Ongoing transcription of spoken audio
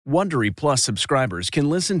Wondery Plus subscribers can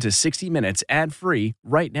listen to 60 Minutes ad-free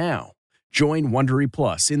right now. Join Wondery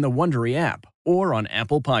Plus in the Wondery app or on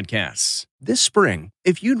Apple Podcasts. This spring,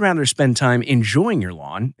 if you'd rather spend time enjoying your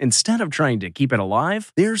lawn instead of trying to keep it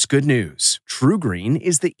alive, there's good news. True Green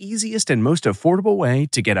is the easiest and most affordable way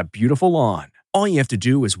to get a beautiful lawn. All you have to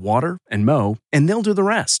do is water and mow, and they'll do the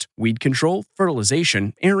rest. Weed control,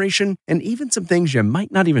 fertilization, aeration, and even some things you might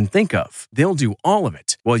not even think of. They'll do all of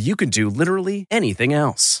it, while you can do literally anything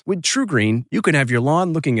else. With True Green, you can have your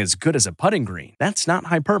lawn looking as good as a putting green. That's not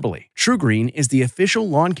hyperbole. True Green is the official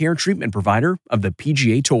lawn care treatment provider of the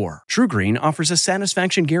PGA Tour. True Green offers a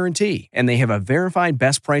satisfaction guarantee, and they have a verified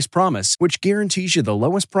best price promise, which guarantees you the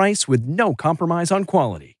lowest price with no compromise on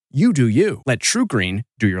quality. You do you. Let True Green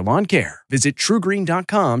do your lawn care. Visit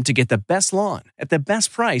TrueGreen.com to get the best lawn at the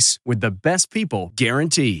best price with the best people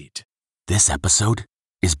guaranteed. This episode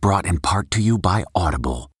is brought in part to you by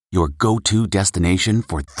Audible, your go-to destination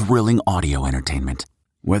for thrilling audio entertainment.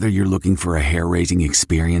 Whether you're looking for a hair-raising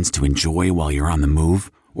experience to enjoy while you're on the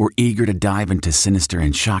move or eager to dive into sinister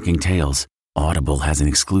and shocking tales, Audible has an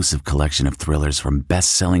exclusive collection of thrillers from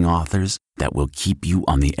best-selling authors that will keep you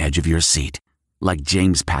on the edge of your seat. Like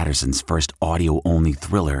James Patterson's first audio-only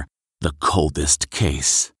thriller, The Coldest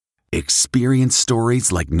Case. Experience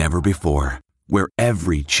stories like never before, where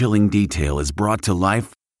every chilling detail is brought to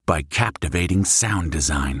life by captivating sound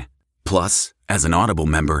design. Plus, as an Audible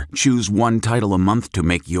member, choose one title a month to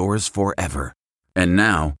make yours forever. And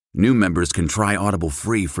now, new members can try Audible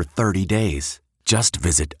free for 30 days. Just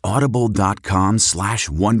visit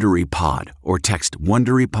audible.com/WonderyPod or text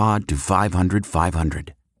WonderyPod to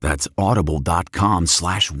 500-500. That's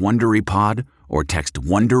audible.com/WonderyPod or text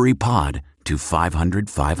WonderyPod to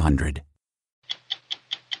 500-500.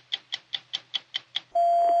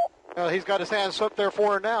 He's got his hands slipped there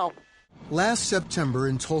for her now. Last September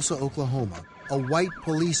in Tulsa, Oklahoma, a white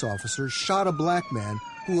police officer shot a black man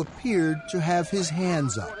who appeared to have his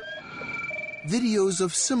hands up. Videos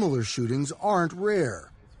of similar shootings aren't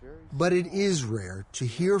rare, but it is rare to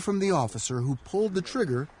hear from the officer who pulled the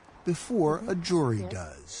trigger before a jury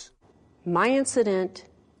does. My incident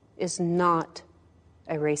is not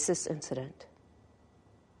a racist incident.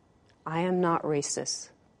 I am not racist.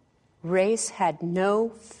 Race had no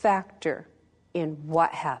factor in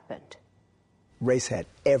what happened. Race had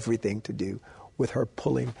everything to do with her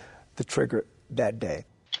pulling the trigger that day.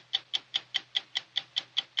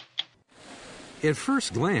 At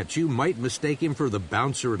first glance, you might mistake him for the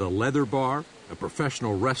bouncer at a leather bar, a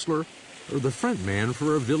professional wrestler, or the frontman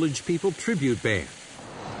for a Village People tribute band.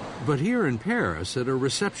 But here in Paris, at a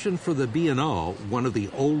reception for the Biennale, one of the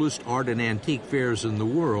oldest art and antique fairs in the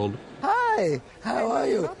world, Hi, how are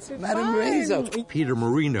you? Madame Rizzo. Peter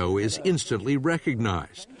Marino is instantly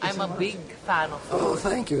recognized. I'm a big fan of yours. Oh,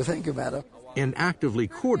 thank you, madam. And actively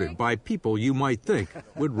courted by people you might think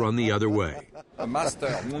would run the other way.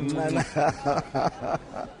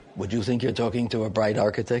 Would you think you're talking to a bright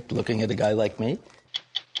architect looking at a guy like me?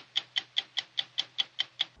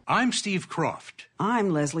 I'm Steve Croft. I'm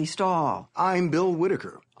Leslie Stahl. I'm Bill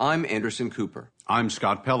Whitaker. I'm Anderson Cooper. I'm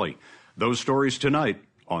Scott Pelley. Those stories tonight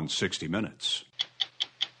on 60 Minutes.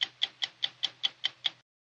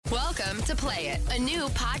 Welcome to Play It, a new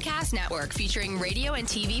podcast network featuring radio and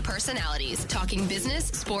TV personalities talking business,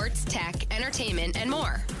 sports, tech, entertainment, and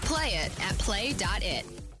more. Play it at play.it.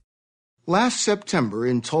 Last September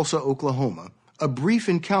in Tulsa, Oklahoma, a brief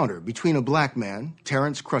encounter between a black man,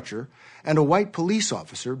 Terrence Crutcher, and a white police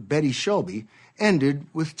officer, Betty Shelby, ended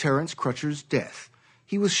with Terrence Crutcher's death.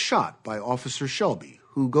 He was shot by Officer Shelby,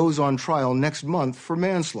 who goes on trial next month for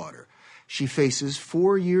manslaughter. She faces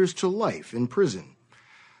 4 years to life in prison.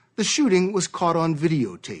 The shooting was caught on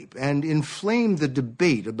videotape and inflamed the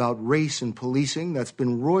debate about race and policing that's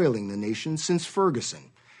been roiling the nation since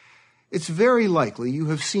Ferguson. It's very likely you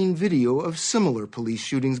have seen video of similar police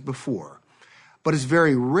shootings before, but it's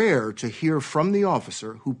very rare to hear from the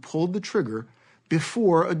officer who pulled the trigger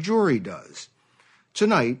before a jury does.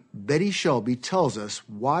 Tonight, Betty Shelby tells us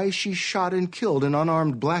why she shot and killed an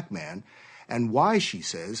unarmed black man and why she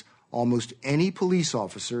says almost any police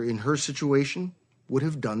officer in her situation would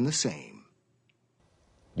have done the same.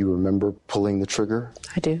 You remember pulling the trigger?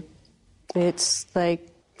 I do. It's like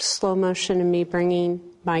slow motion of me bringing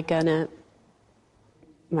my gun up,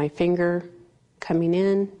 my finger coming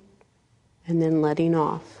in, and then letting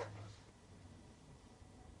off.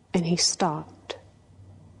 And he stopped.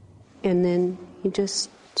 And then he just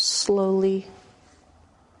slowly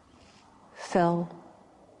fell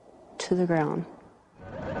to the ground.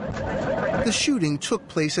 The shooting took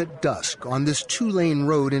place at dusk on this two-lane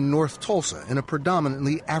road in North Tulsa in a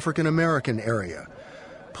predominantly African-American area.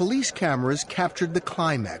 Police cameras captured the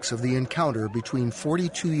climax of the encounter between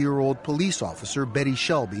 42-year-old police officer Betty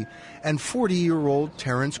Shelby and 40-year-old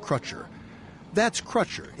Terrence Crutcher. That's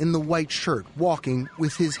Crutcher in the white shirt walking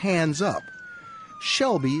with his hands up.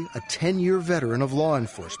 Shelby, a 10-year veteran of law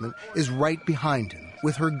enforcement, is right behind him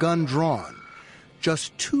with her gun drawn.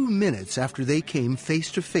 Just 2 minutes after they came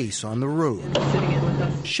face-to-face on the road,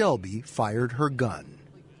 Shelby fired her gun.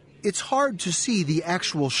 It's hard to see the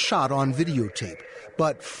actual shot on videotape,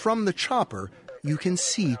 but from the chopper, you can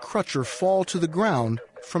see Crutcher fall to the ground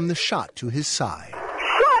from the shot to his side.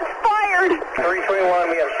 Shots fired! 321,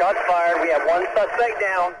 we have shots fired. We have one suspect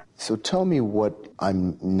down. So tell me what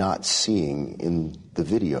I'm not seeing in the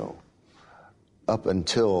video. Up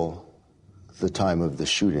until the time of the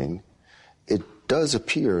shooting, it does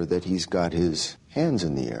appear that he's got his hands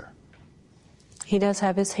in the air. He does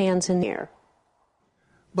have his hands in the air.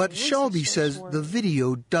 But Shelby says the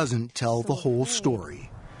video doesn't tell the whole story.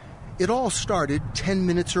 It all started 10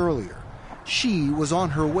 minutes earlier. She was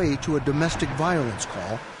on her way to a domestic violence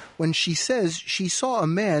call when she says she saw a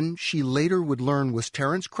man she later would learn was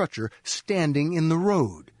Terrence Crutcher standing in the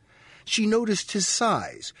road. She noticed his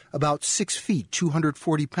size, about 6 feet,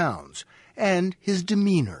 240 pounds, and his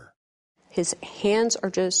demeanor. His hands are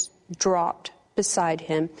just dropped beside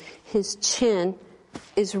him. His chin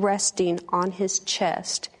is resting on his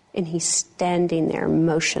chest, and he's standing there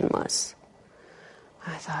motionless.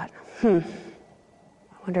 I thought, I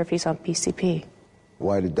wonder if he's on PCP.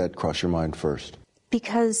 Why did that cross your mind first?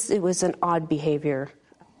 Because it was an odd behavior,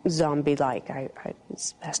 zombie-like.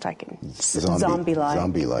 It's best I can. Zombie-like.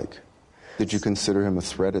 Zombie-like. Did you consider him a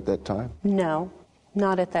threat at that time? No,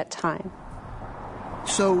 not at that time.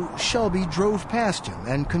 So Shelby drove past him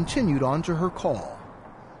and continued on to her call.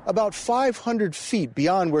 About 500 feet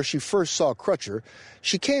beyond where she first saw Crutcher,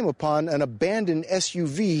 she came upon an abandoned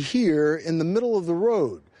SUV here in the middle of the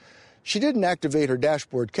road. She didn't activate her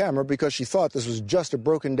dashboard camera because she thought this was just a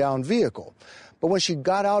broken-down vehicle. But when she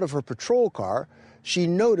got out of her patrol car, she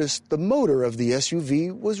noticed the motor of the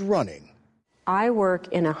SUV was running. I work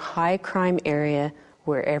in a high-crime area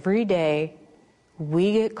where every day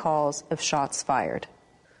we get calls of shots fired.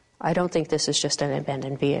 I don't think this is just an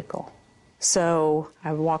abandoned vehicle. So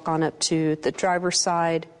I walk on up to the driver's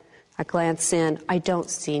side, I glance in, I don't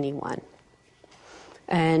see anyone.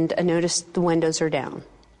 And I notice the windows are down.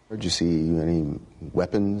 Did you see any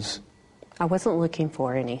weapons? I wasn't looking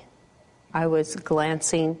for any. I was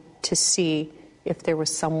glancing to see if there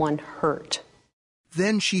was someone hurt.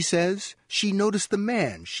 Then, she says, she noticed the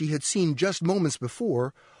man she had seen just moments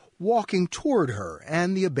before walking toward her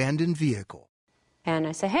and the abandoned vehicle. And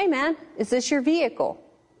I say, "Hey, man, is this your vehicle?"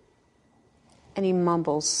 And he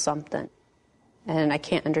mumbles something, and I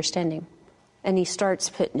can't understand him. And he starts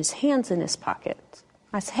putting his hands in his pockets.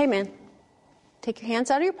 I say, "Hey, man, take your hands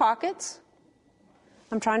out of your pockets.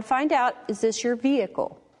 I'm trying to find out, is this your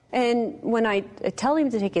vehicle?" And when I tell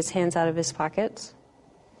him to take his hands out of his pockets,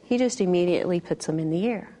 he just immediately puts them in the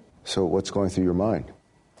air. So what's going through your mind?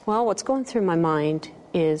 Well, what's going through my mind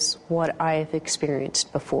is what I've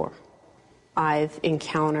experienced before. I've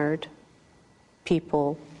encountered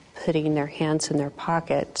people putting their hands in their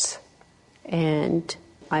pockets, and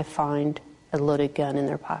I find a loaded gun in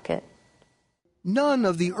their pocket. None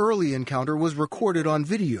of the early encounter was recorded on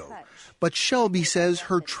video, but Shelby says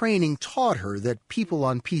her training taught her that people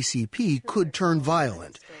on PCP could turn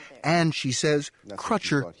violent, and she says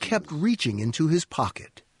Crutcher kept reaching into his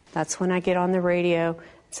pocket. That's when I get on the radio and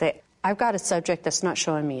say, "I've got a subject that's not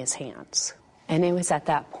showing me his hands." And it was at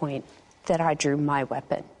that point that I drew my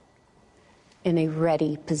weapon in a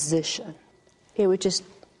ready position. It would just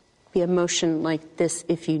be a motion like this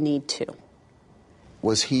if you need to.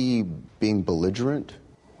 Was he being belligerent?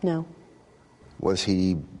 No. Was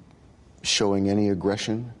he showing any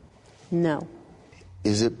aggression? No.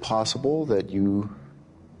 Is it possible that you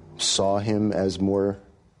saw him as more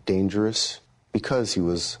dangerous because he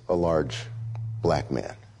was a large black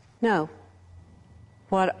man? No.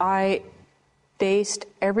 What I based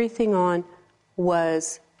everything on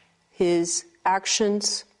was his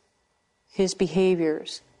actions, his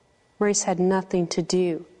behaviors. Race had nothing to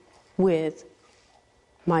do with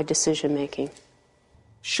my decision-making.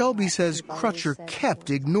 Shelby says Crutcher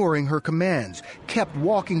kept ignoring her commands, kept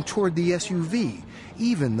walking toward the SUV,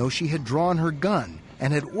 even though she had drawn her gun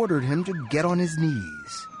and had ordered him to get on his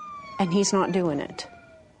knees. And he's not doing it.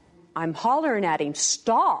 I'm hollering at him,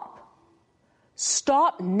 "Stop!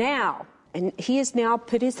 Stop now!" And he has now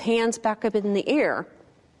put his hands back up in the air,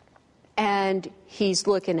 and he's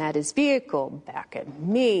looking at his vehicle, back at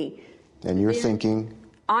me. And you're thinking?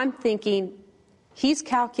 I'm thinking he's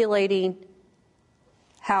calculating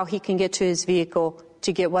how he can get to his vehicle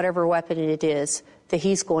to get whatever weapon it is that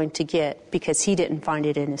he's going to get because he didn't find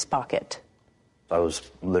it in his pocket. I was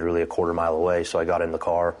literally a quarter mile away, so I got in the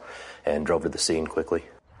car and drove to the scene quickly.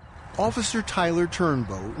 Officer Tyler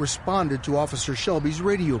Turnbow responded to Officer Shelby's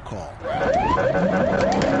radio call.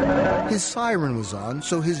 His siren was on,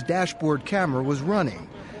 so his dashboard camera was running.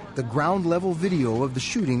 The ground-level video of the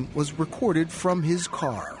shooting was recorded from his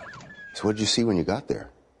car. So what did you see when you got there?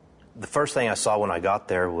 The first thing I saw when I got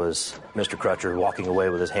there was Mr. Crutcher walking away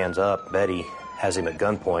with his hands up. Betty has him at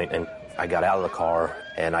gunpoint, and I got out of the car,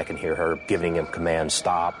 and I can hear her giving him commands,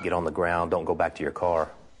 stop, get on the ground, don't go back to your car.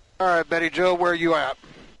 All right, Betty Jo, where are you at?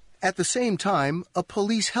 At the same time, a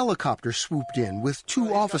police helicopter swooped in with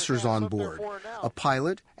 2 officers on board, a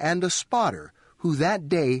pilot and a spotter, who that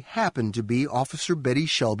day happened to be Officer Betty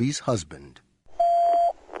Shelby's husband.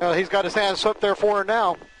 He's got his hands up there for her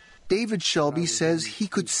now. David Shelby says he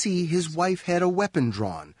could see his wife had a weapon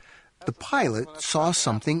drawn. The pilot saw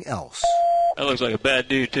something else. That looks like a bad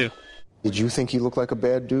dude, too. Did you think he looked like a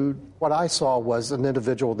bad dude? What I saw was an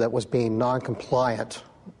individual that was being non-compliant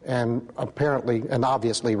and apparently and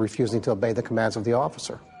obviously refusing to obey the commands of the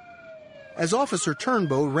officer. As Officer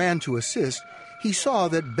Turnbow ran to assist, he saw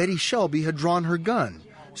that Betty Shelby had drawn her gun,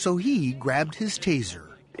 so he grabbed his taser.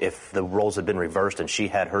 If the roles had been reversed and she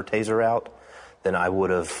had her taser out, then I would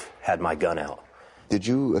have had my gun out. Did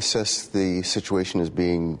you assess the situation as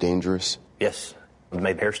being dangerous? Yes. It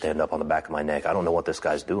made hair stand up on the back of my neck. I don't know what this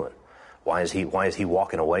guy's doing. Why is he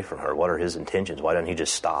walking away from her? What are his intentions? Why doesn't he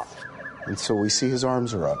just stop? And so we see his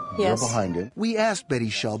arms are up. Yes. You're behind him. We asked Betty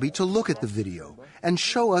Shelby to look at the video and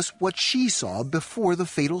show us what she saw before the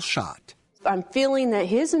fatal shot. I'm feeling that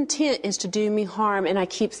his intent is to do me harm, and I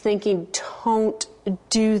keep thinking, don't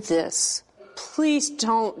do this. Please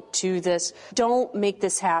don't do this. Don't make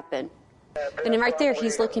this happen. And then right there,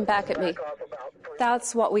 he's looking back at me.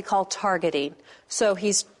 That's what we call targeting. So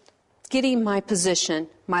he's getting my position,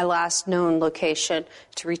 my last known location,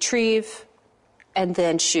 to retrieve and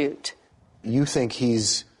then shoot. You think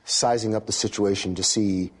he's sizing up the situation to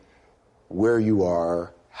see where you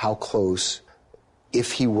are, how close.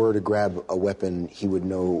 If he were to grab a weapon, he would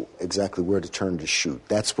know exactly where to turn to shoot.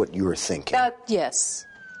 That's what you're thinking. Yes.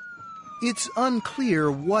 It's unclear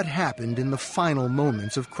what happened in the final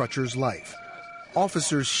moments of Crutcher's life.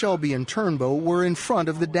 Officers Shelby and Turnbow were in front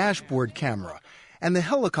of the dashboard camera, and the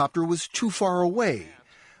helicopter was too far away.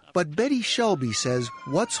 But Betty Shelby says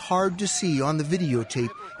what's hard to see on the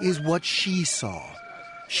videotape is what she saw.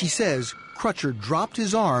 She says Crutcher dropped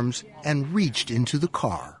his arms and reached into the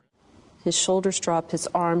car. His shoulders drop, his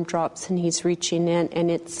arm drops, and he's reaching in,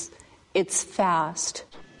 and it's fast.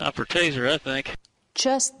 Not for taser, I think.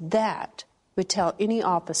 Just that would tell any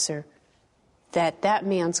officer that that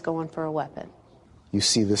man's going for a weapon. You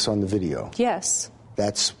see this on the video? Yes.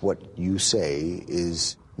 That's what you say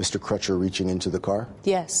is Mr. Crutcher reaching into the car?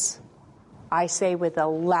 Yes. I say with a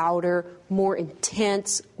louder, more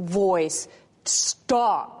intense voice,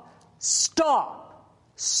 stop, stop,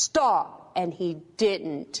 stop. And he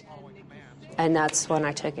didn't. And that's when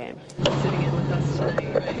I took aim.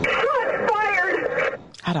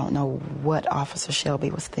 I don't know what Officer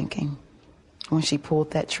Shelby was thinking when she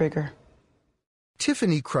pulled that trigger.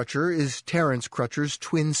 Tiffany Crutcher is Terrence Crutcher's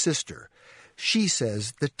twin sister. She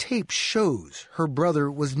says the tape shows her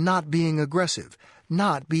brother was not being aggressive,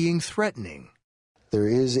 not being threatening. There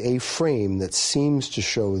is a frame that seems to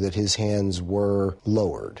show that his hands were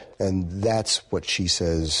lowered, and that's what she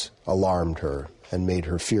says alarmed her and made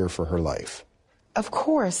her fear for her life. Of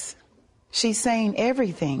course, she's saying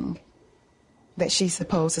everything that she's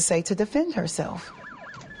supposed to say to defend herself.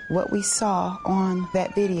 What we saw on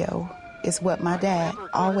that video is what my dad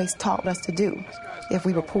always taught us to do if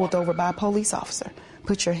we were pulled over by a police officer.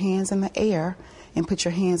 Put your hands in the air and put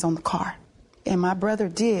your hands on the car. And my brother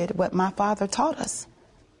did what my father taught us.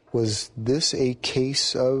 Was this a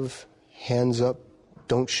case of hands up,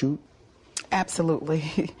 don't shoot?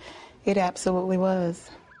 Absolutely. It absolutely was.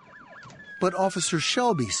 But Officer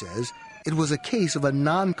Shelby says it was a case of a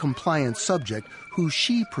non-compliant subject who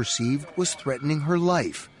she perceived was threatening her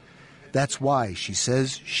life. That's why, she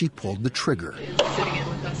says, she pulled the trigger.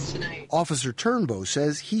 Officer Turnbow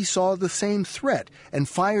says he saw the same threat and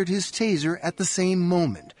fired his taser at the same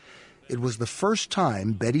moment. It was the first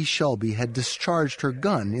time Betty Shelby had discharged her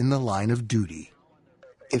gun in the line of duty.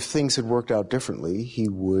 If things had worked out differently, he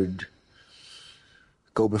would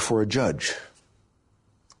go before a judge,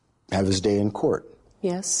 have his day in court.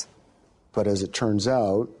 Yes. But as it turns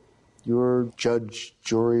out, you're judge,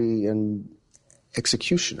 jury, and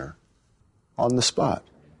executioner on the spot.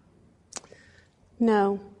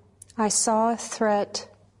 No. I saw a threat,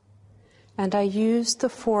 and I used the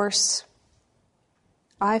force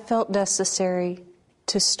I felt necessary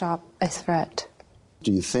to stop a threat.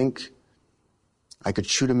 Do you think I could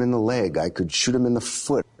shoot him in the leg? I could shoot him in the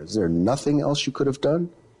foot? Is there nothing else you could have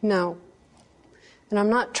done? No. And I'm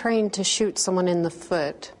not trained to shoot someone in the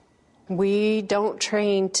foot. We don't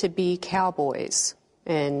train to be cowboys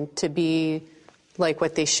and to be like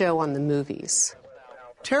what they show on the movies.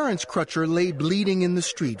 Terrence Crutcher lay bleeding in the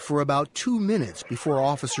street for about 2 minutes before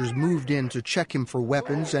officers moved in to check him for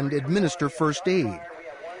weapons and administer first aid.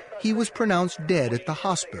 He was pronounced dead at the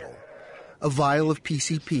hospital. A vial of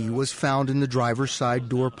PCP was found in the driver's side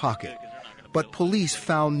door pocket, but police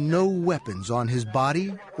found no weapons on his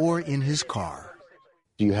body or in his car.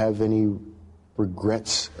 Do you have any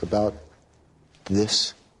regrets about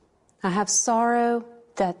this? I have sorrow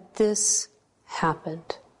that this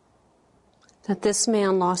happened, that this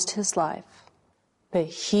man lost his life, but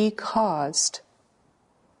he caused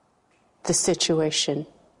the situation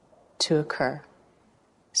to occur.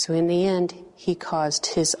 So in the end, he caused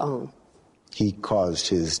his own. He caused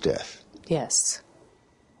his death. Yes.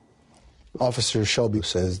 Officer Shelby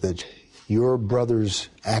says that your brother's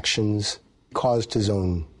actions caused his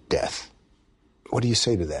own death. What do you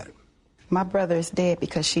say to that? My brother is dead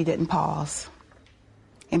because she didn't pause.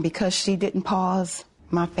 And because she didn't pause,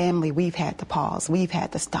 my family, we've had to pause. We've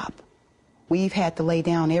had to stop. We've had to lay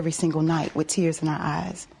down every single night with tears in our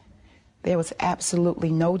eyes. There was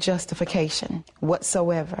absolutely no justification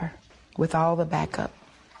whatsoever, with all the backup,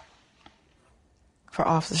 for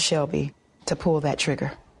Officer Shelby to pull that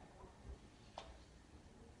trigger.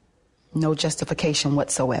 No justification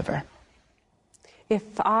whatsoever. If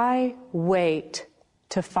I wait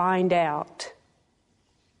to find out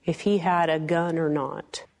if he had a gun or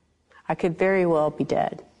not, I could very well be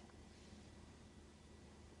dead.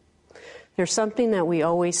 There's something that we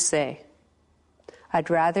always say. I'd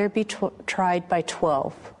rather be tried by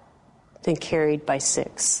 12 than carried by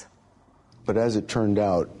 6. But as it turned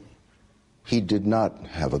out, he did not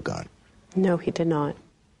have a gun. No, he did not.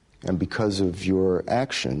 And because of your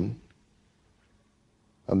action,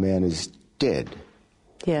 a man is dead.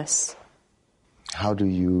 Yes. How do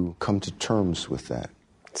you come to terms with that?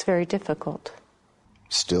 It's very difficult.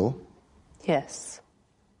 Still? Yes.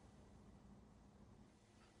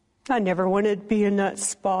 I never wanted to be in that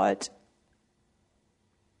spot.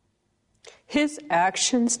 His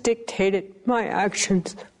actions dictated my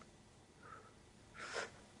actions.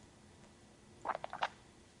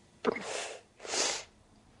 You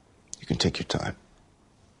can take your time.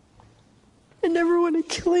 I never want to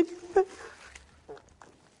kill anyone.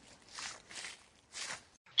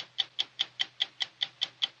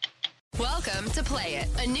 Welcome to Play It,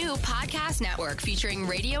 a new podcast network featuring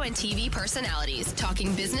radio and TV personalities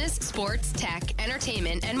talking business, sports, tech,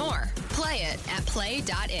 entertainment, and more. Play it at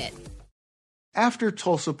play.it. After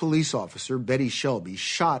Tulsa police officer Betty Shelby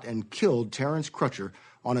shot and killed Terrence Crutcher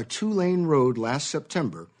on a 2-lane road last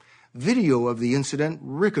September, video of the incident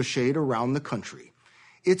ricocheted around the country.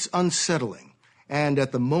 It's unsettling, and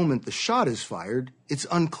at the moment the shot is fired, it's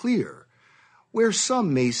unclear. Where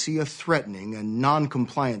some may see a threatening and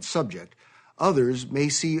non-compliant subject, others may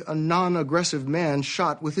see a non-aggressive man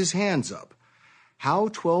shot with his hands up. How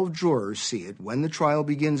 12 jurors see it when the trial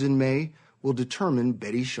begins in May will determine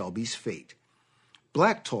Betty Shelby's fate.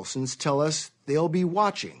 Black Tulsans tell us they'll be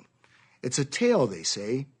watching. It's a tale, they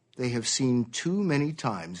say, they have seen too many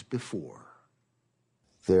times before.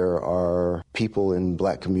 There are people in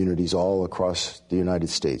black communities all across the United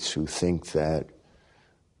States who think that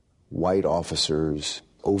white officers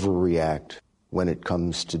overreact when it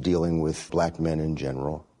comes to dealing with black men in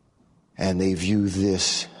general, and they view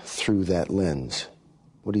this through that lens.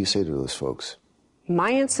 What do you say to those folks?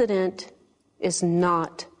 My incident is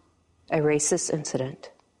not a racist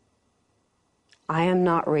incident. I am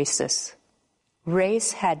not racist.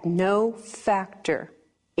 Race had no factor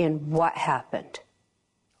in what happened.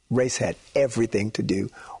 Race had everything to do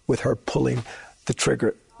with her pulling the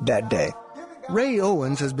trigger that day. Ray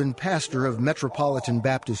Owens has been pastor of Metropolitan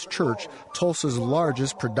Baptist Church, Tulsa's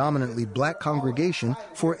largest predominantly black congregation,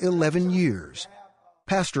 for 11 years.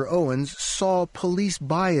 Pastor Owens saw police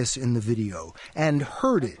bias in the video and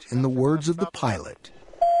heard it in the words of the pilot.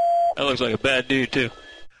 That looks like a bad dude, too.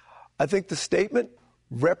 I think the statement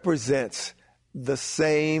represents the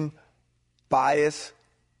same bias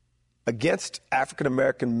against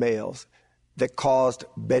African-American males that caused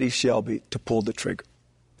Betty Shelby to pull the trigger.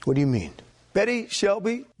 What do you mean? Betty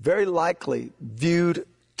Shelby very likely viewed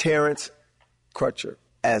Terrence Crutcher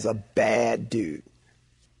as a bad dude.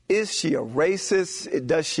 Is she a racist?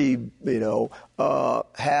 Does she,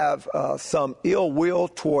 have some ill will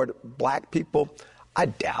toward black people? I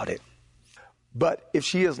doubt it. But if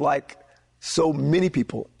she is like so many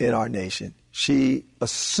people in our nation, she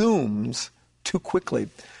assumes too quickly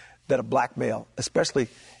that a black male, especially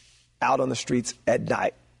out on the streets at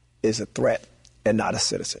night, is a threat and not a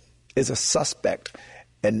citizen, is a suspect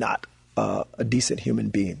and not a decent human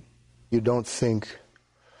being. You don't think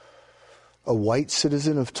a white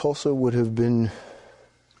citizen of Tulsa would have been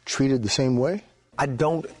treated the same way? I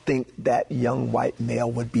don't think that young white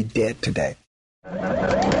male would be dead today.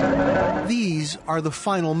 These are the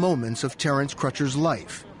final moments of Terrence Crutcher's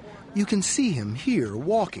life. You can see him here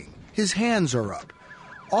walking. His hands are up.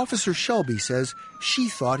 Officer Shelby says she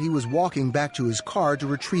thought he was walking back to his car to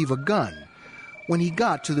retrieve a gun. When he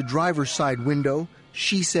got to the driver's side window,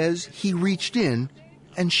 she says he reached in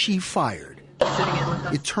and she fired.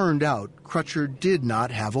 It turned out Crutcher did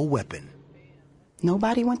not have a weapon.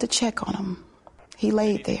 Nobody went to check on him. He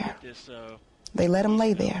laid there. They let him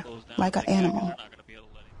lay there like an animal.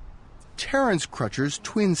 Terrence Crutcher's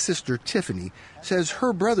twin sister, Tiffany, says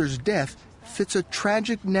her brother's death fits a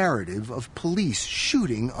tragic narrative of police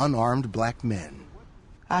shooting unarmed black men.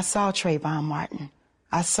 I saw Trayvon Martin.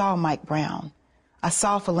 I saw Mike Brown. I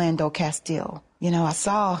saw Philando Castile. I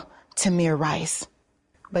saw Tamir Rice.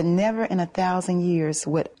 But never in 1,000 years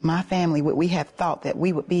would my family, would we have thought that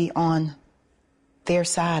we would be on their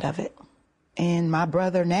side of it. And my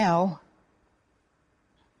brother now,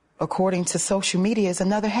 according to social media, is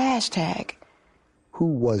another hashtag. Who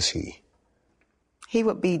was he? He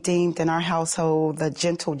would be deemed in our household the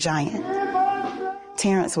gentle giant.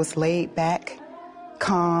 Terrence was laid back,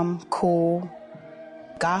 calm, cool.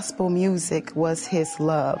 Gospel music was his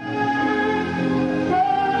love.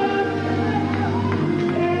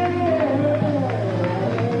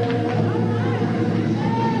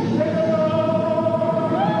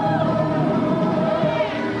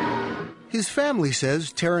 His family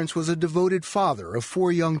says Terrence was a devoted father of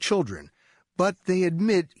 4 young children, but they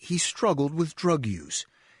admit he struggled with drug use.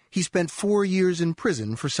 He spent 4 years in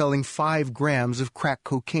prison for selling 5 grams of crack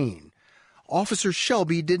cocaine. Officer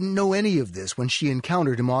Shelby didn't know any of this when she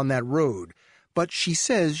encountered him on that road, but she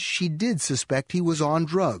says she did suspect he was on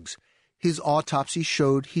drugs. His autopsy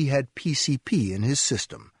showed he had PCP in his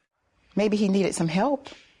system. Maybe he needed some help.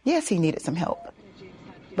 Yes, he needed some help.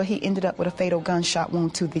 But he ended up with a fatal gunshot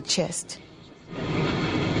wound to the chest.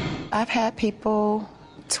 I've had people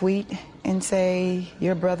tweet and say,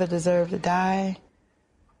 your brother deserved to die.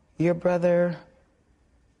 Your brother,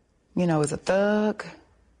 is a thug.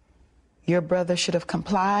 Your brother should have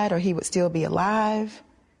complied or he would still be alive.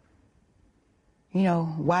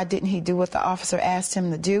 Why didn't he do what the officer asked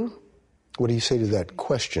him to do? What do you say to that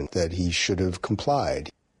question, that he should have complied?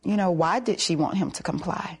 Why did she want him to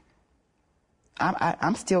comply?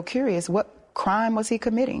 I'm still curious. What crime was he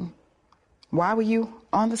committing? Why were you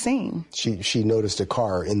on the scene? She noticed a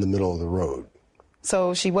car in the middle of the road.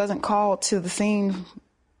 So she wasn't called to the scene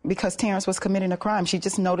because Terrence was committing a crime. She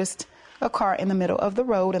just noticed a car in the middle of the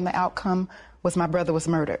road, and the outcome was my brother was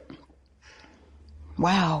murdered.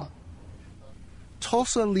 Wow.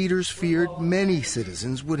 Tulsa leaders feared many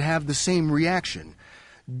citizens would have the same reaction.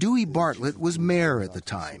 Dewey Bartlett was mayor at the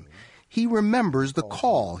time. He remembers the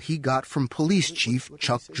call he got from Police Chief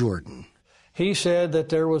Chuck Jordan. He said that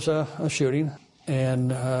there was a shooting,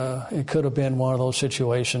 and it could have been one of those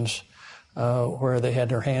situations where they had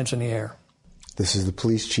their hands in the air. This is the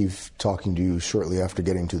police chief talking to you shortly after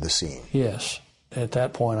getting to the scene. Yes. At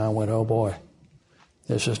that point, I went, oh boy,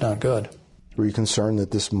 this is not good. Were you concerned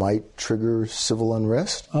that this might trigger civil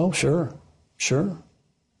unrest? Oh, sure.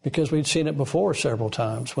 Because we'd seen it before several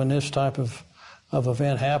times when this type of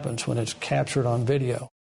event happens, when it's captured on video.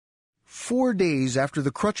 4 days after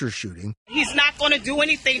the Crutcher shooting, he's not going to do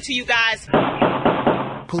anything to you guys.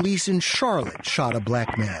 Police in Charlotte shot a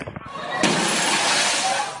black man.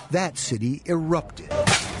 That city erupted,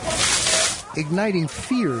 igniting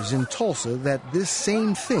fears in Tulsa that this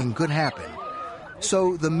same thing could happen.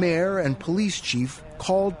 So the mayor and police chief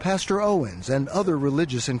called Pastor Owens and other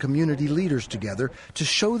religious and community leaders together to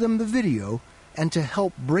show them the video and to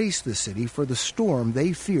help brace the city for the storm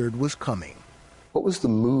they feared was coming. What was the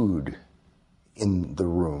mood in the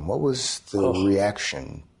room? What was the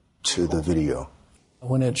reaction to the video?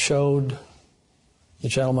 When it showed the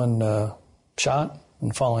gentleman shot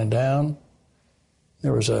and falling down,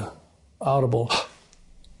 there was a audible...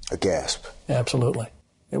 A gasp. Absolutely.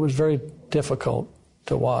 It was very difficult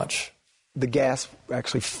to watch. The gasp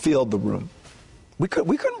actually filled the room. We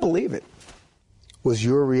couldn't believe it. Was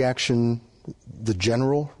your reaction the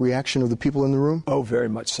general reaction of the people in the room? Oh, very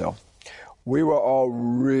much so. We were all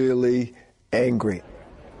really angry.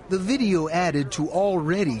 The video added to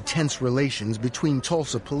already tense relations between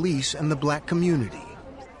Tulsa police and the black community.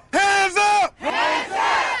 Hands up! Hands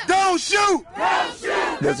up! Don't shoot! Don't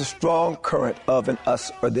shoot! There's a strong current of an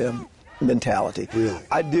us or them mentality. Really?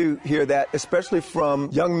 I do hear that, especially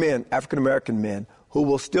from young men, African-American men, who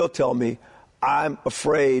will still tell me, I'm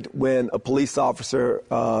afraid when a police officer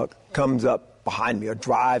comes up behind me or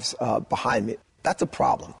drives behind me. That's a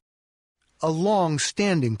problem. A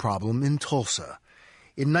long-standing problem in Tulsa.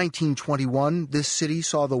 In 1921, this city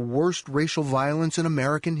saw the worst racial violence in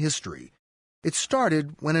American history. It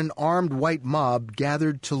started when an armed white mob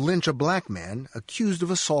gathered to lynch a black man accused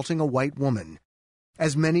of assaulting a white woman.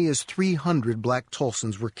 As many as 300 black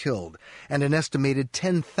Tulsans were killed, and an estimated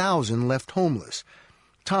 10,000 left homeless.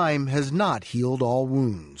 Time has not healed all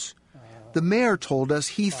wounds. The mayor told us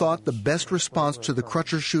he thought the best response to the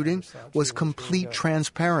Crutcher shooting was complete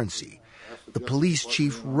transparency. The police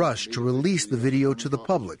chief rushed to release the video to the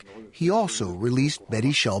public. He also released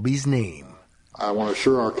Betty Shelby's name. I want to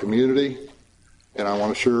assure our community, and I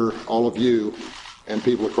want to assure all of you and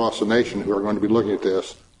people across the nation who are going to be looking at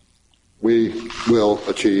this, we will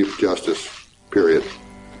achieve justice, period.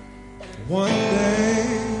 One day,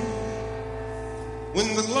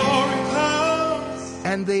 when the glory comes.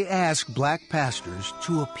 And they asked black pastors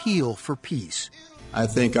to appeal for peace. I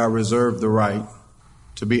think I reserve the right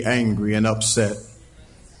to be angry and upset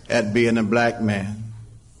at being a black man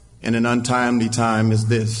in an untimely time as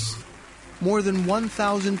this. More than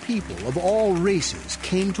 1,000 people of all races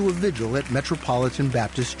came to a vigil at Metropolitan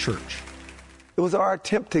Baptist Church. It was our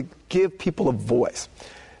attempt to give people a voice,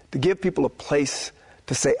 to give people a place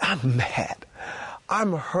to say, I'm mad,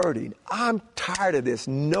 I'm hurting, I'm tired of this,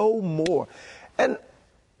 no more. And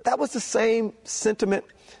that was the same sentiment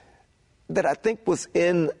that I think was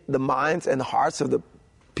in the minds and the hearts of the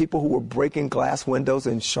people who were breaking glass windows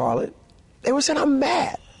in Charlotte. They were saying, I'm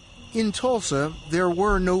mad. In Tulsa, there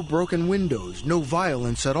were no broken windows, no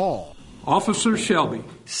violence at all. Officer Shelby.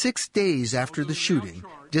 6 days after the shooting,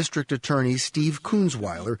 District Attorney Steve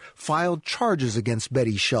Kunzweiler filed charges against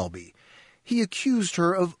Betty Shelby. He accused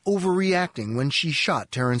her of overreacting when she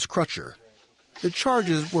shot Terrence Crutcher. The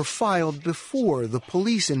charges were filed before the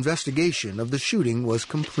police investigation of the shooting was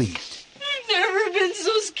complete. I've never been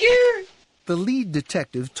so scared. The lead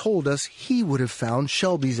detective told us he would have found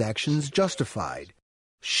Shelby's actions justified.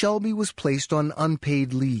 Shelby was placed on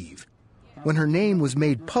unpaid leave. When her name was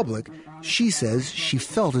made public, she says she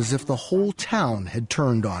felt as if the whole town had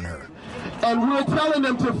turned on her. And we're telling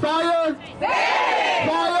them to fire,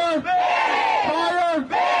 fire, fire,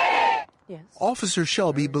 fire. Yes. Officer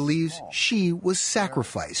Shelby believes she was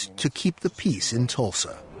sacrificed to keep the peace in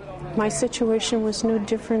Tulsa. My situation was no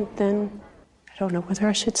different than, I don't know whether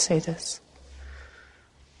I should say this,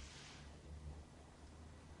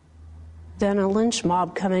 than a lynch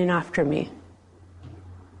mob coming after me.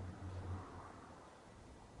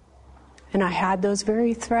 And I had those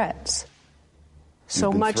very threats.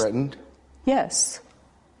 You've been threatened? Yes.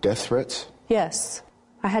 Death threats? Yes.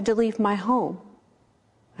 I had to leave my home.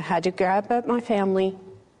 I had to grab up my family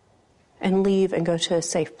and leave and go to a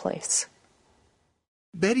safe place.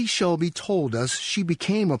 Betty Shelby told us she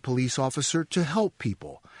became a police officer to help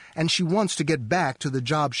people, and she wants to get back to the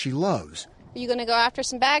job she loves. Are you going to go after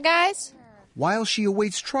some bad guys? While she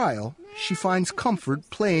awaits trial, she finds comfort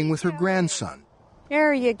playing with her grandson.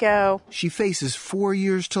 There you go. She faces 4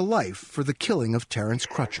 years to life for the killing of Terrence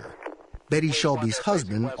Crutcher. Betty Shelby's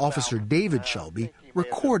husband, Officer David Shelby,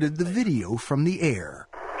 recorded the video from the air.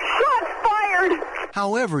 Shots fired!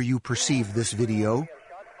 However you perceive this video,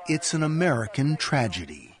 it's an American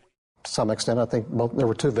tragedy. To some extent, I think there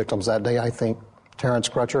were two victims that day, I think, Terrence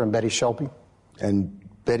Crutcher and Betty Shelby. And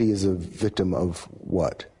Betty is a victim of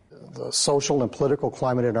what? The social and political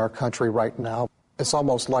climate in our country right now, it's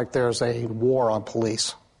almost like there's a war on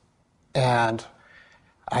police. And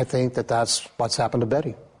I think that that's what's happened to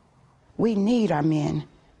Betty. We need our men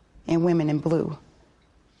and women in blue.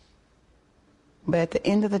 But at the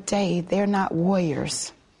end of the day, they're not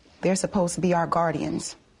warriors. They're supposed to be our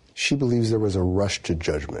guardians. She believes there was a rush to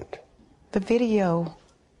judgment. The video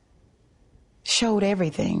showed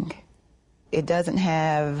everything. It doesn't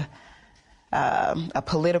have a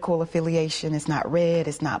political affiliation. It's not red,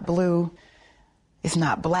 it's not blue, it's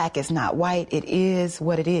not black, it's not white. It is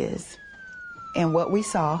what it is. And what we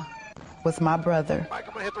saw was my brother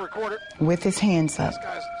with his hands up.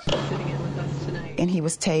 And he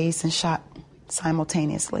was tased and shot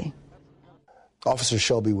simultaneously. Officer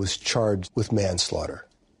Shelby was charged with manslaughter.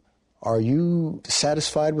 Are you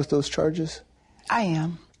satisfied with those charges? I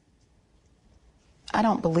am. I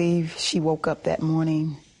don't believe she woke up that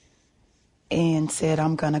morning and said,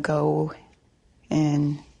 I'm going to go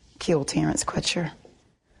and kill Terrence Crutcher.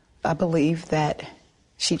 I believe that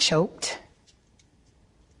she choked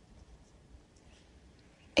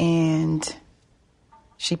and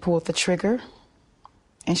She pulled the trigger,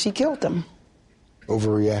 and she killed him.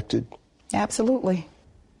 Overreacted? Absolutely.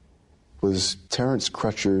 Was Terrence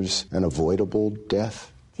Crutcher's an avoidable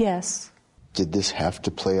death? Yes. Did this have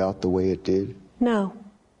to play out the way it did? No.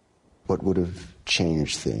 What would have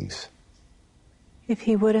changed things? If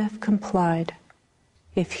he would have complied,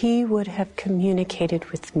 if he would have communicated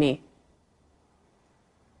with me,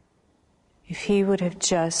 if he would have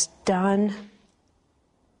just done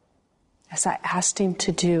as I asked him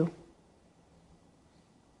to do,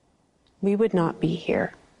 we would not be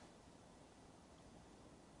here.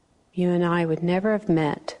 You and I would never have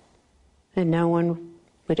met, and no one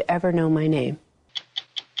would ever know my name.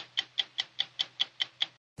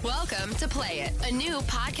 Welcome to Play It, a new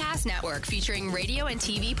podcast network featuring radio and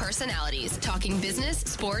TV personalities talking business,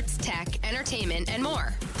 sports, tech, entertainment, and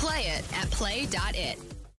more. Play it at play.it.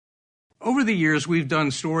 Over the years, we've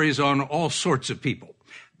done stories on all sorts of people.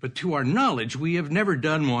 But to our knowledge, we have never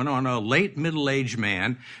done one on a late middle-aged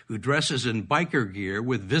man who dresses in biker gear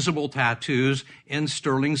with visible tattoos and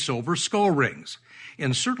sterling silver skull rings.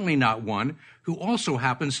 And certainly not one who also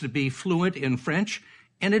happens to be fluent in French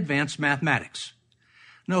and advanced mathematics.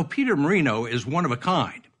 No, Peter Marino is one of a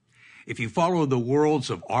kind. If you follow the worlds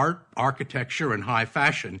of art, architecture, and high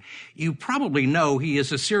fashion, you probably know he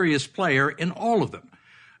is a serious player in all of them.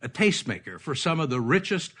 A tastemaker for some of the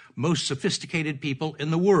richest, most sophisticated people in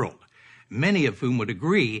the world, many of whom would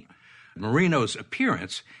agree Marino's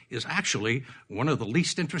appearance is actually one of the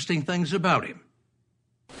least interesting things about him.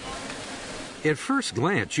 At first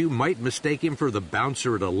glance, you might mistake him for the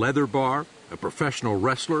bouncer at a leather bar, a professional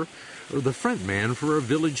wrestler, or the frontman for a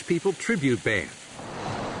Village People tribute band.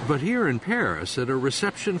 But here in Paris, at a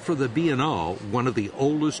reception for the Biennale, one of the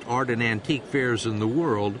oldest art and antique fairs in the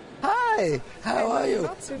world, Hi, how are you?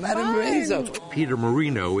 Madame Rizzo. Peter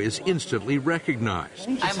Marino is instantly recognized.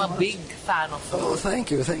 I'm a big fan of you. Oh,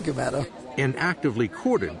 thank you, madam. And actively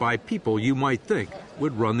courted by people you might think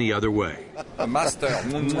would run the other way. Master.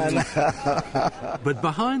 But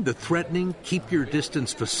behind the threatening,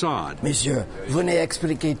 keep-your-distance facade, Monsieur, venez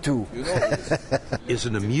expliquer tout. is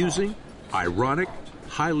an amusing, ironic,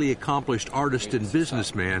 highly accomplished artist and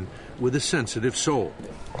businessman with a sensitive soul.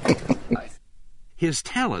 His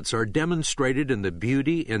talents are demonstrated in the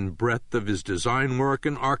beauty and breadth of his design work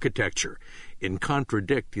and architecture, and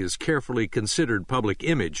contradict his carefully considered public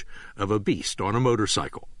image of a beast on a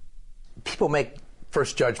motorcycle. People make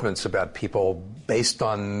first judgments about people based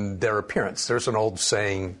on their appearance. There's an old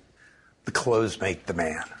saying, the clothes make the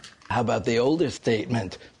man. How about the older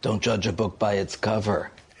statement, don't judge a book by its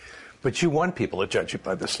cover? But you want people to judge you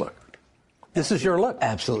by this look. This is your look.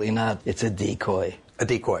 Absolutely not. It's a decoy. A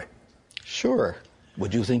decoy? Sure.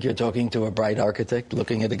 Would you think you're talking to a bright architect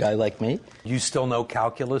looking at a guy like me? You still know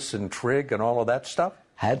calculus and trig and all of that stuff?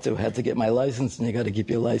 Had to get my license, and you got to keep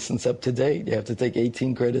your license up to date. You have to take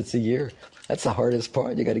 18 credits a year. That's the hardest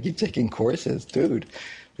part. You got to keep taking courses. Dude,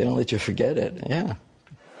 they don't let you forget it. Yeah.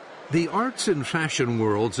 The arts and fashion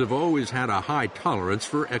worlds have always had a high tolerance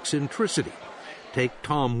for eccentricity. Take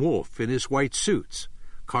Tom Wolfe in his white suits,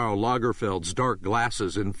 Karl Lagerfeld's dark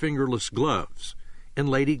glasses and fingerless gloves, and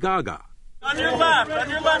Lady Gaga. On your left,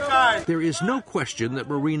 guys. There is no question that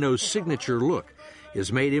Marino's signature look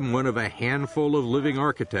has made him one of a handful of living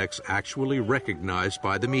architects actually recognized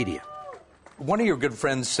by the media. One of your good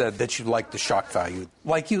friends said that you like the shock value.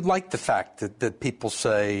 Like you like the fact that people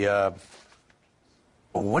say,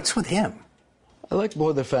 what's with him? I like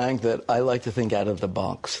more the fact that I like to think out of the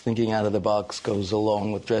box. Thinking out of the box goes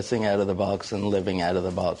along with dressing out of the box and living out of the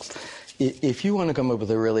box. If you want to come up with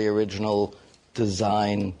a really original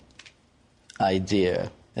design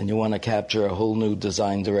idea and you want to capture a whole new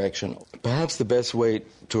design direction, perhaps the best way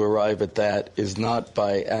to arrive at that is not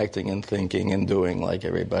by acting and thinking and doing like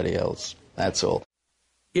everybody else. That's all.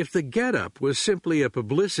 If the getup was simply a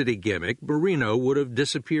publicity gimmick, Marino would have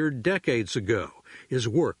disappeared decades ago. His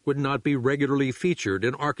work would not be regularly featured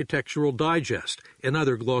in Architectural Digest and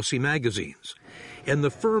other glossy magazines. And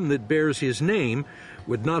the firm that bears his name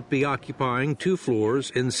would not be occupying 2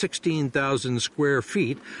 floors and 16,000 square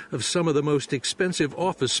feet of some of the most expensive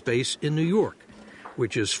office space in New York,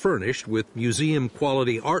 which is furnished with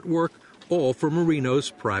museum-quality artwork, all from Marino's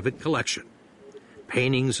private collection.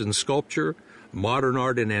 Paintings and sculpture, modern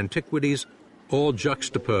art and antiquities, all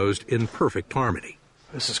juxtaposed in perfect harmony.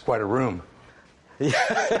 This is quite a room.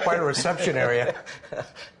 Quite a reception area.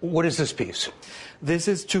 What is this piece? This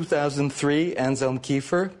is 2003 Anselm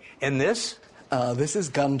Kiefer. And this? This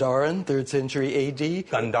is Gandharan, 3rd century A.D.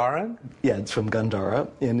 Gandharan? Yeah, it's from Gandhara,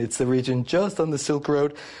 and it's the region just on the Silk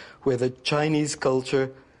Road where the Chinese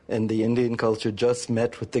culture and the Indian culture just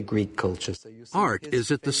met with the Greek culture. So art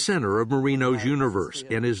is at the center of Marino's universe,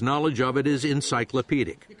 and his knowledge of it is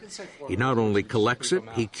encyclopedic. He not only collects it,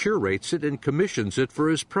 he curates it and commissions it for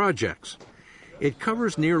his projects. It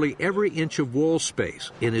covers nearly every inch of wall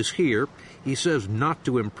space and is here, he says, not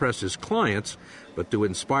to impress his clients, but to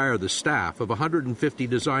inspire the staff of 150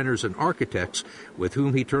 designers and architects with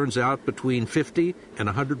whom he turns out between 50 and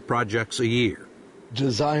 100 projects a year.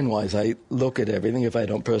 Design-wise, I look at everything. If I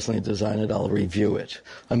don't personally design it, I'll review it.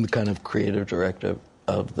 I'm the kind of creative director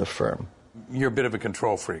of the firm. You're a bit of a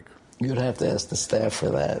control freak. You'd have to ask the staff for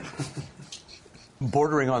that.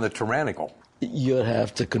 Bordering on the tyrannical. You'd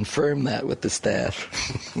have to confirm that with the staff.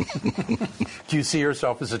 Do you see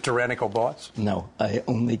yourself as a tyrannical boss? No, I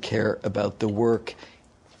only care about the work,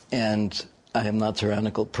 and I am not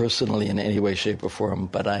tyrannical personally in any way, shape, or form,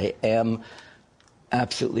 but I am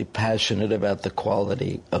absolutely passionate about the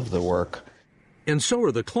quality of the work. And so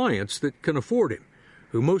are the clients that can afford him,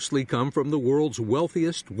 who mostly come from the world's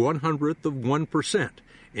wealthiest 1/100th of 1%,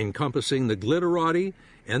 encompassing the glitterati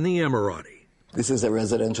and the emirati. This is a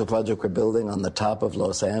residential project we're building on the top of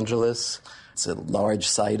Los Angeles. It's a large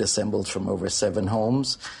site assembled from over 7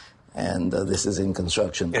 homes, and this is in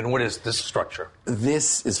construction. And what is this structure?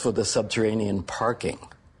 This is for the subterranean parking.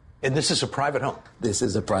 And this is a private home? This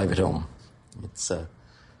is a private home. It's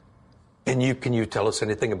And can you tell us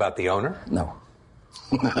anything about the owner? No.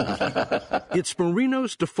 It's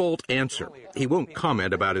Marino's default answer. He won't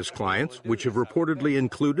comment about his clients, which have reportedly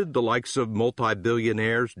included the likes of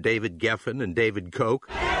multi-billionaires David Geffen and David Koch,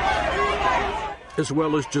 as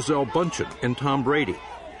well as Gisele Bündchen and Tom Brady.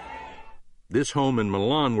 This home in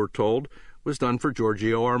Milan, we're told, was done for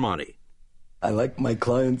Giorgio Armani. I like my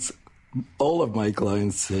clients. All of my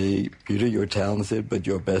clients say, Peter, you're talented, but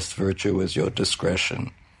your best virtue is your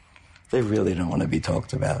discretion. They really don't want to be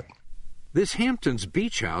talked about. This Hamptons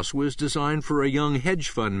beach house was designed for a young hedge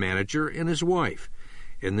fund manager and his wife,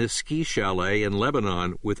 and this ski chalet in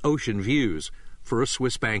Lebanon with ocean views for a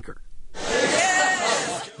Swiss banker.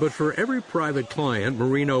 But for every private client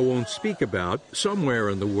Marino won't speak about, somewhere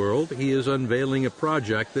in the world he is unveiling a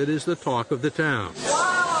project that is the talk of the town.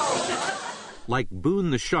 Like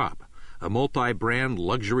Boon the Shop, a multi-brand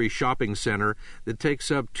luxury shopping center that takes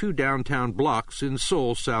up 2 downtown blocks in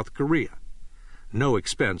Seoul, South Korea. No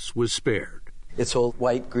expense was spared. It's all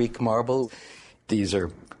white Greek marble. These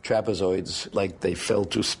are trapezoids, like they fell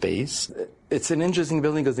to space. It's an interesting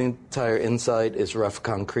building because the entire inside is rough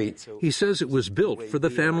concrete. He says it was built for the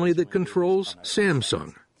family that controls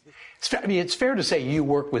Samsung. It's fair to say you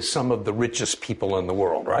work with some of the richest people in the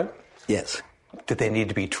world, right? Yes. Did they need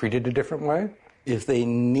to be treated a different way? If they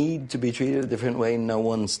need to be treated a different way, no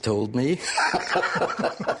one's told me.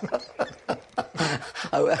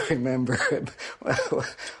 I remember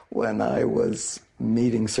when I was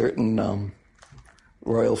meeting certain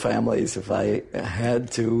royal families, if I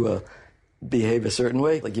had to behave a certain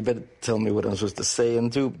way, like, you better tell me what I'm supposed to say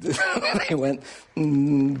and do. They went,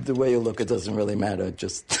 the way you look, it doesn't really matter,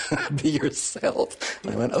 just be yourself.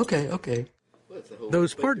 And I went, okay.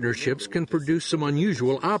 Those partnerships can produce some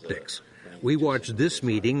unusual optics. We watched this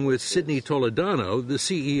meeting with Sidney Toledano, the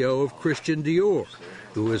CEO of Christian Dior,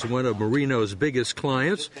 who is one of Marino's biggest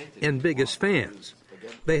clients and biggest fans.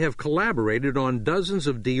 They have collaborated on dozens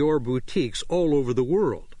of Dior boutiques all over the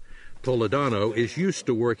world. Toledano is used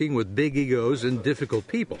to working with big egos and difficult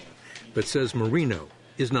people, but says Marino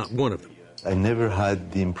is not one of them. I never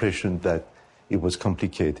had the impression that it was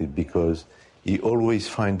complicated because he always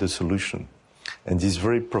finds a solution, and he's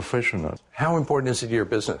very professional. How important is it to your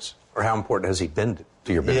business? Or how important has he been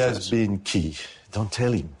to your business? He has been key. Don't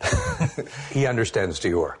tell him. He understands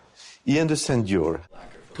Dior. He understands Dior.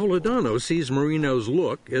 Toledano sees Marino's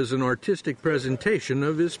look as an artistic presentation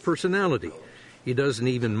of his personality. He doesn't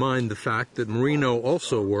even mind the fact that Marino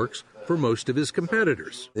also works for most of his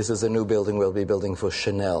competitors. This is a new building we'll be building for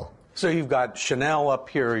Chanel. So you've got Chanel up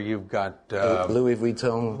here, you've got Louis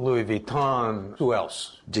Vuitton. Louis Vuitton. Who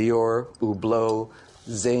else? Dior, Hublot,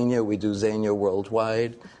 Zegna. We do Zegna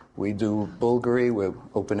worldwide. We do Bulgari. We're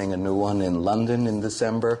opening a new one in London in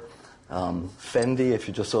December. Fendi, if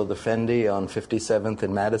you just saw the Fendi on 57th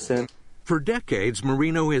and Madison. For decades,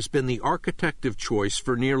 Marino has been the architect of choice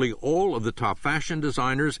for nearly all of the top fashion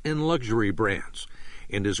designers and luxury brands,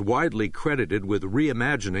 and is widely credited with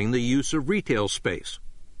reimagining the use of retail space,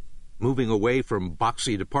 moving away from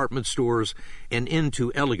boxy department stores and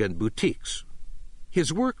into elegant boutiques.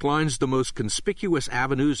 His work lines the most conspicuous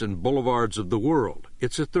avenues and boulevards of the world.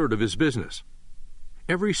 It's a third of his business.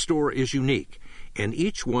 Every store is unique, and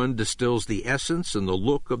each one distills the essence and the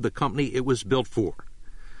look of the company it was built for.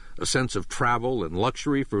 A sense of travel and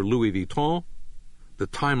luxury for Louis Vuitton, the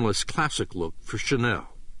timeless classic look for Chanel.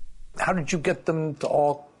 How did you get them to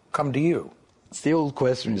all come to you? It's the old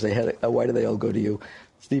question they had, why do they all go to you?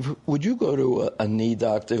 Steve, would you go to a knee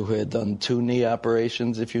doctor who had done 2 knee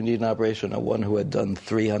operations if you need an operation, or one who had done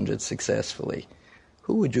 300 successfully?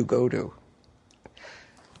 Who would you go to?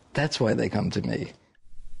 That's why they come to me.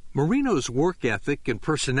 Marino's work ethic and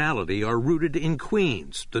personality are rooted in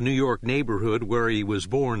Queens, the New York neighborhood where he was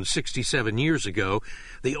born 67 years ago,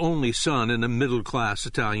 the only son in a middle-class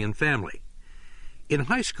Italian family. In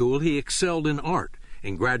high school, he excelled in art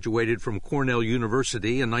and graduated from Cornell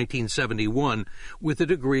University in 1971 with a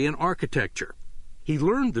degree in architecture. He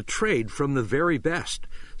learned the trade from the very best,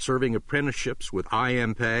 serving apprenticeships with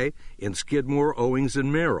I.M. Pei in Skidmore, Owings,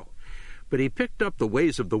 and Merrill. But he picked up the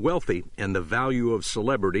ways of the wealthy and the value of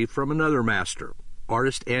celebrity from another master,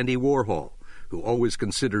 artist Andy Warhol, who always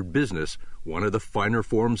considered business one of the finer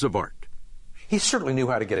forms of art. He certainly knew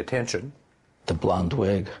how to get attention. The blonde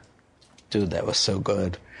wig. Dude, that was so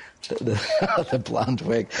good. The blonde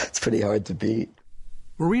wig. It's pretty hard to beat.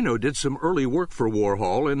 Marino did some early work for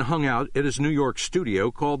Warhol and hung out at his New York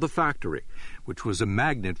studio called The Factory, which was a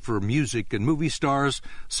magnet for music and movie stars,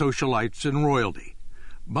 socialites, and royalty.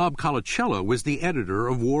 Bob Colacello was the editor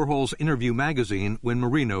of Warhol's Interview magazine when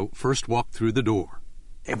Marino first walked through the door.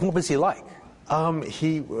 And what was he like?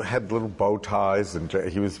 He had little bow ties, and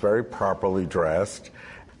he was very properly dressed.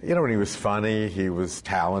 You know, when he was funny, he was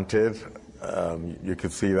talented. You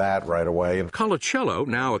could see that right away. Colacello,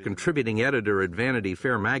 now a contributing editor at Vanity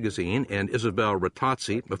Fair magazine, and Isabel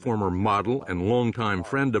Rattazzi, a former model and longtime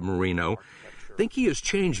friend of Marino, think he has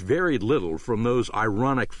changed very little from those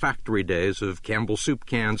ironic factory days of Campbell soup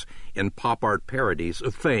cans and pop art parodies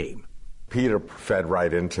of fame. Peter fed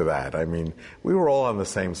right into that. I mean, we were all on the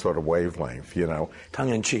same sort of wavelength, you know.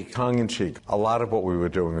 Tongue-in-cheek. Tongue-in-cheek. A lot of what we were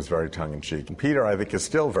doing was very tongue-in-cheek. And Peter, I think, is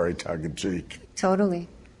still very tongue-in-cheek. Totally.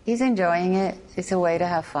 He's enjoying it. It's a way to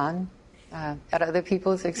have fun at other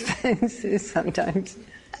people's expenses sometimes.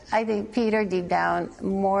 I think Peter, deep down,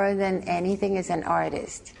 more than anything, is an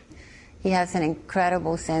artist. He has an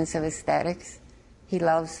incredible sense of aesthetics. He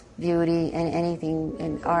loves beauty and anything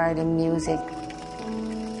in art and music.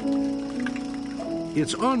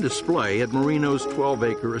 It's on display at Marino's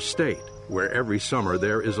 12-acre estate, where every summer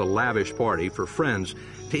there is a lavish party for friends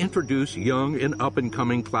to introduce young and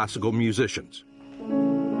up-and-coming classical musicians.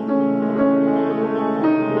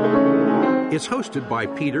 It's hosted by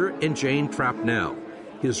Peter and Jane Trapnell,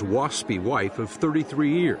 his waspy wife of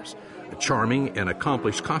 33 years, a charming and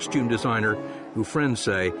accomplished costume designer who friends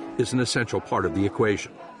say is an essential part of the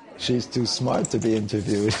equation. She's too smart to be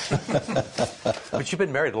interviewed. But you've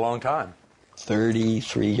been married a long time.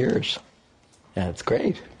 33 years. Yeah, it's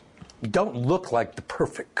great. You don't look like the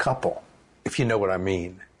perfect couple, if you know what I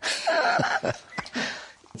mean.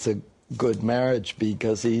 It's a good marriage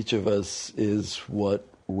because each of us is what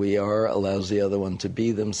we are, allows the other one to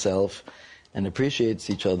be themselves, and appreciates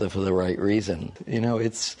each other for the right reason. You know,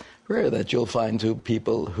 it's rare that you'll find two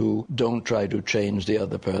people who don't try to change the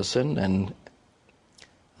other person and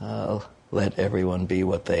let everyone be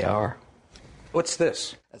what they are. What's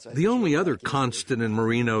this? The only other constant in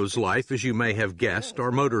Marino's life, as you may have guessed, are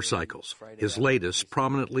motorcycles, his latest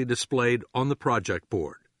prominently displayed on the project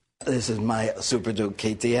board. This is my Super Duke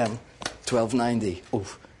KTM 1290.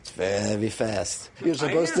 Oof. It's very fast. You're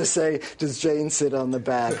supposed to say, does Jane sit on the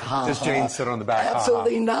back? Does Jane sit on the back?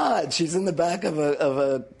 Absolutely not. She's in the back of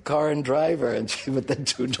a car and driver, and with the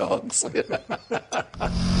two dogs.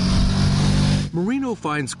 Marino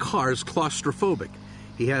finds cars claustrophobic.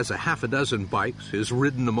 He has a half a dozen bikes, has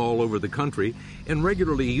ridden them all over the country, and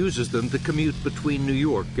regularly uses them to commute between New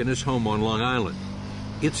York and his home on Long Island.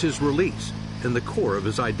 It's his release and the core of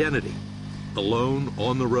his identity. Alone,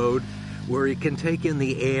 on the road, where he can take in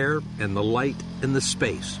the air and the light and the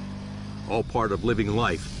space, all part of living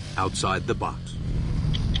life outside the box.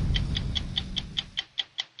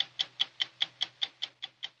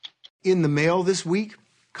 In the mail this week,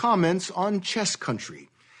 comments on chess country.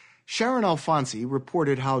 Sharon Alfonsi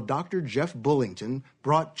reported how Dr. Jeff Bullington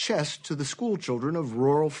brought chess to the school children of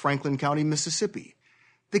rural Franklin County, Mississippi.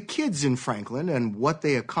 The kids in Franklin and what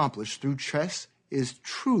they accomplished through chess is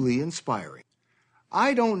truly inspiring.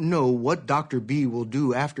 I don't know what Dr. B will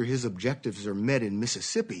do after his objectives are met in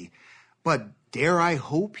Mississippi, but dare I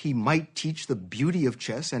hope he might teach the beauty of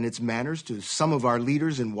chess and its manners to some of our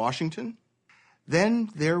leaders in Washington? Then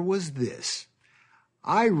there was this.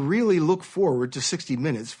 I really look forward to 60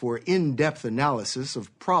 Minutes for in-depth analysis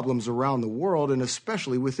of problems around the world and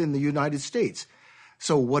especially within the United States.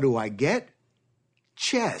 So what do I get?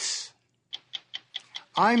 Chess.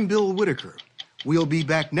 I'm Bill Whitaker. We'll be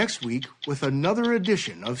back next week with another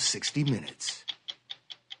edition of 60 Minutes.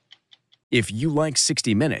 If you like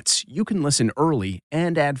 60 Minutes, you can listen early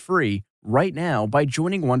and ad-free right now by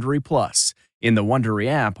joining Wondery Plus in the Wondery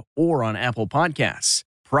app or on Apple Podcasts.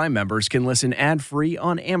 Prime members can listen ad-free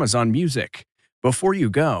on Amazon Music. Before you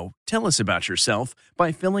go, tell us about yourself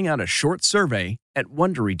by filling out a short survey at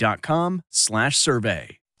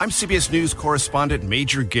Wondery.com/survey. I'm CBS News correspondent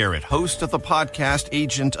Major Garrett, host of the podcast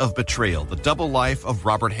Agent of Betrayal, The Double Life of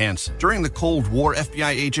Robert Hanssen. During the Cold War, FBI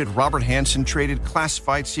agent Robert Hanssen traded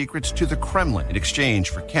classified secrets to the Kremlin in exchange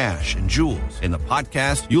for cash and jewels. In the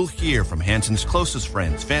podcast, you'll hear from Hanssen's closest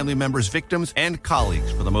friends, family members, victims, and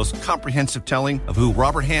colleagues for the most comprehensive telling of who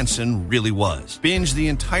Robert Hanssen really was. Binge the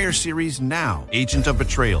entire series now. Agent of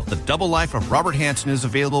Betrayal, The Double Life of Robert Hanssen is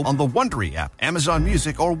available on the Wondery app, Amazon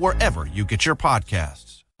Music, or wherever you get your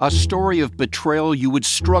podcasts. A story of betrayal you would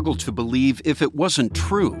struggle to believe if it wasn't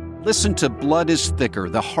true. Listen to Blood is Thicker,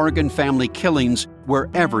 The Hargan Family Killings,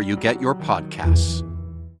 wherever you get your podcasts.